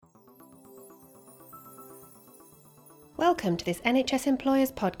Welcome to this NHS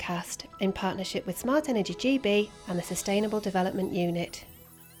Employers podcast in partnership with Smart Energy GB and the Sustainable Development Unit.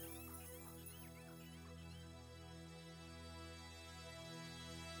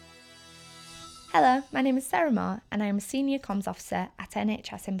 Hello, my name is Sarah Moore and I am a Senior Comms Officer at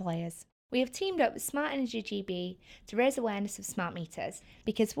NHS Employers. We have teamed up with Smart Energy GB to raise awareness of smart meters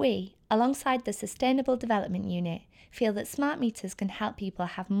because we, alongside the Sustainable Development Unit, feel that smart meters can help people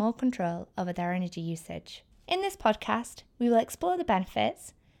have more control over their energy usage. In this podcast, we will explore the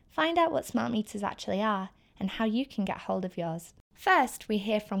benefits, find out what smart meters actually are and how you can get hold of yours. First, we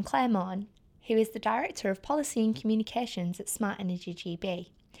hear from Claire Morn, who is the Director of Policy and Communications at Smart Energy GB.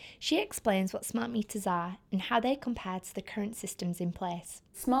 She explains what smart meters are and how they compare to the current systems in place.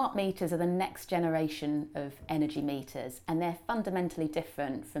 Smart meters are the next generation of energy meters, and they're fundamentally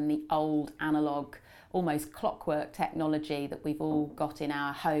different from the old analogue, almost clockwork technology that we've all got in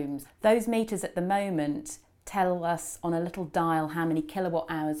our homes. Those meters at the moment tell us on a little dial how many kilowatt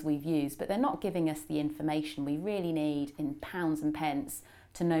hours we've used, but they're not giving us the information we really need in pounds and pence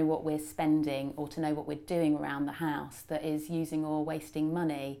to know what we're spending or to know what we're doing around the house that is using or wasting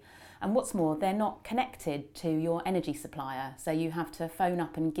money. And what's more, they're not connected to your energy supplier, so you have to phone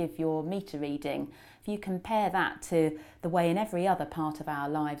up and give your meter reading. If you compare that to the way in every other part of our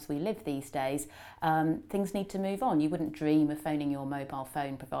lives we live these days, things need to move on. You wouldn't dream of phoning your mobile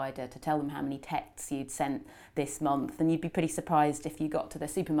phone provider to tell them how many texts you'd sent this month, and you'd be pretty surprised if you got to the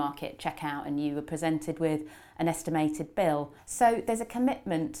supermarket checkout and you were presented with an estimated bill. So there's a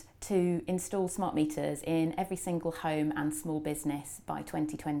commitment to install smart meters in every single home and small business by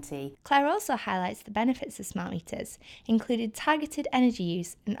 2020. Claire also highlights the benefits of smart meters, including targeted energy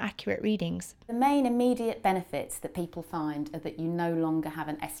use and accurate readings. The main immediate benefits that people find are that you no longer have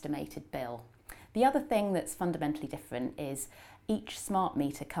an estimated bill. The other thing that's fundamentally different is each smart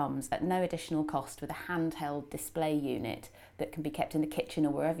meter comes at no additional cost with a handheld display unit that can be kept in the kitchen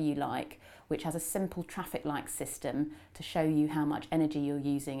or wherever you like, which has a simple traffic light system to show you how much energy you're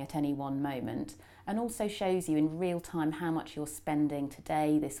using at any one moment, and also shows you in real time how much you're spending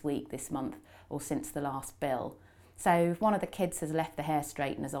today, this week, this month, or since the last bill. So if one of the kids has left the hair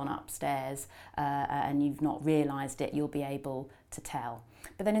straighteners on upstairs and you've not realised it, you'll be able to tell.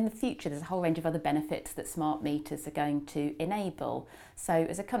 But then in the future, there's a whole range of other benefits that smart meters are going to enable. So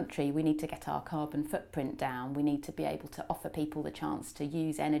as a country, we need to get our carbon footprint down. We need to be able to offer people the chance to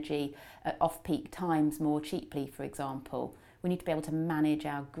use energy at off-peak times more cheaply, for example. We need to be able to manage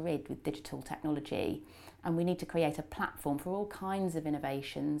our grid with digital technology. And we need to create a platform for all kinds of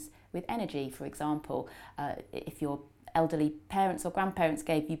innovations with energy. For example, if your elderly parents or grandparents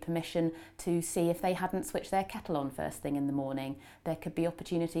gave you permission to see if they hadn't switched their kettle on first thing in the morning, there could be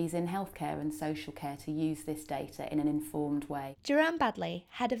opportunities in healthcare and social care to use this data in an informed way. Jerome Badley,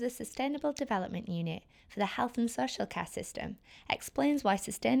 head of the Sustainable Development Unit for the Health and Social Care System, explains why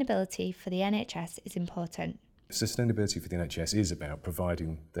sustainability for the NHS is important. Sustainability for the NHS is about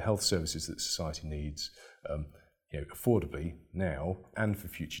providing the health services that society needs affordably now and for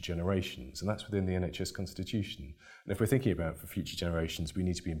future generations, and that's within the NHS Constitution. And if we're thinking about for future generations, we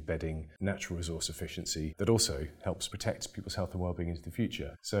need to be embedding natural resource efficiency that also helps protect people's health and well-being into the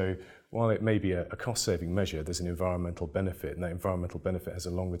future. So while it may be a cost-saving measure, there's an environmental benefit, and that environmental benefit has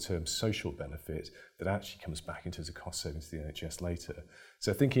a longer-term social benefit that actually comes back into as a cost saving to the NHS later.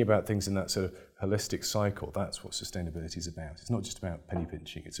 So thinking about things in that sort of holistic cycle, that's what sustainability is about. It's not just about penny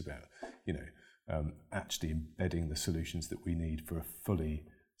pinching, it's about, actually embedding the solutions that we need for a fully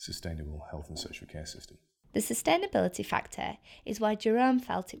sustainable health and social care system. The sustainability factor is why Jerome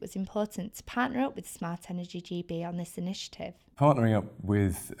felt it was important to partner up with Smart Energy GB on this initiative. Partnering up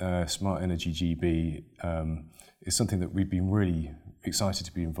with Smart Energy GB is something that we've been really excited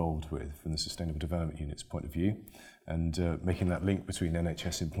to be involved with from the Sustainable Development Unit's point of view, and making that link between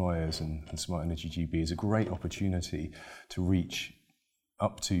NHS Employers and Smart Energy GB is a great opportunity to reach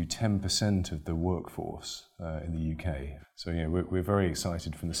up to 10% of the workforce in the UK. So we're very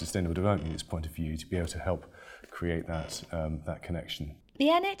excited from the Sustainable Development Unit's point of view to be able to help create that connection. The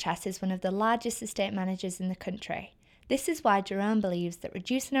NHS is one of the largest estate managers in the country. This is why Jerome believes that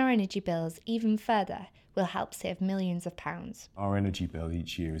reducing our energy bills even further will help save millions of pounds. Our energy bill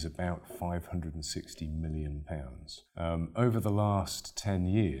each year is about £560 million. Over the last 10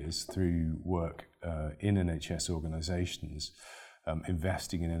 years, through work in NHS organisations,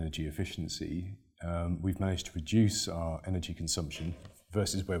 investing in energy efficiency, we've managed to reduce our energy consumption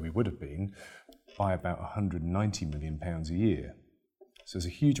versus where we would have been by about £190 million a year. So there's a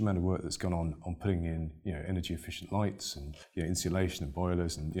huge amount of work that's gone on putting in energy efficient lights and insulation and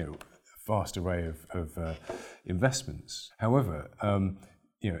boilers and a vast array of investments. However,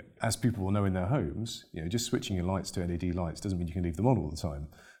 as people will know in their homes, just switching your lights to LED lights doesn't mean you can leave them on all the time.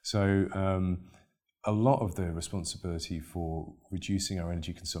 So a lot of the responsibility for reducing our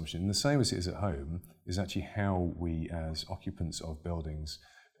energy consumption, in the same as it is at home, is actually how we as occupants of buildings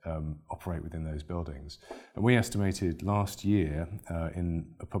operate within those buildings. And we estimated last year in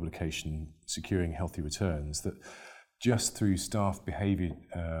a publication, Securing Healthy Returns, that just through staff behaviour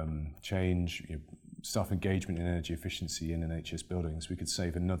change, staff engagement in energy efficiency in NHS buildings, we could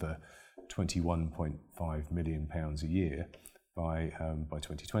save another £21.5 million a year by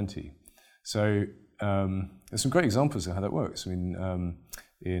 2020. So there's some great examples of how that works. I mean,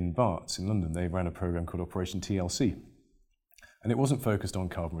 in Barts in London, they ran a programme called Operation TLC. And it wasn't focused on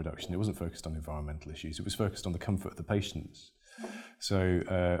carbon reduction, it wasn't focused on environmental issues, it was focused on the comfort of the patients. So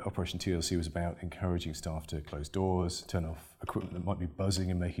Operation TLC was about encouraging staff to close doors, turn off equipment that might be buzzing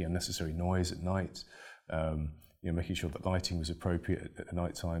and making unnecessary noise at night, making sure that lighting was appropriate at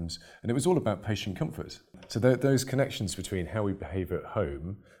night times. And it was all about patient comfort. So those connections between how we behave at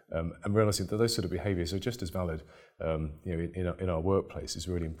home and realising that those sort of behaviours are just as valid in our workplace is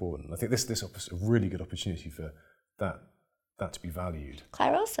really important. I think this offers a really good opportunity for that to be valued.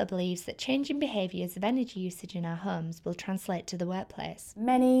 Claire also believes that changing behaviours of energy usage in our homes will translate to the workplace.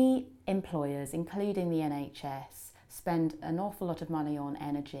 Many employers, including the NHS, spend an awful lot of money on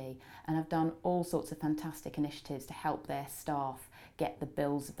energy and have done all sorts of fantastic initiatives to help their staff get the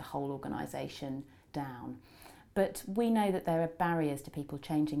bills of the whole organisation down. But we know that there are barriers to people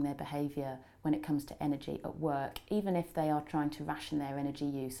changing their behaviour when it comes to energy at work, even if they are trying to ration their energy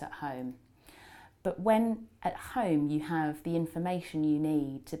use at home. But when at home you have the information you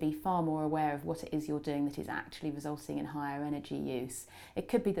need to be far more aware of what it is you're doing that is actually resulting in higher energy use, it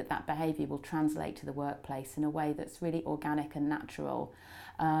could be that behaviour will translate to the workplace in a way that's really organic and natural,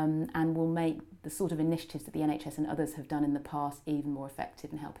 and will make the sort of initiatives that the NHS and others have done in the past even more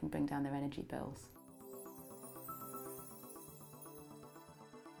effective in helping bring down their energy bills.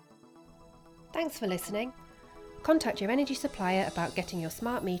 Thanks for listening. Contact your energy supplier about getting your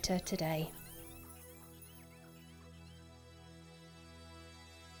smart meter today.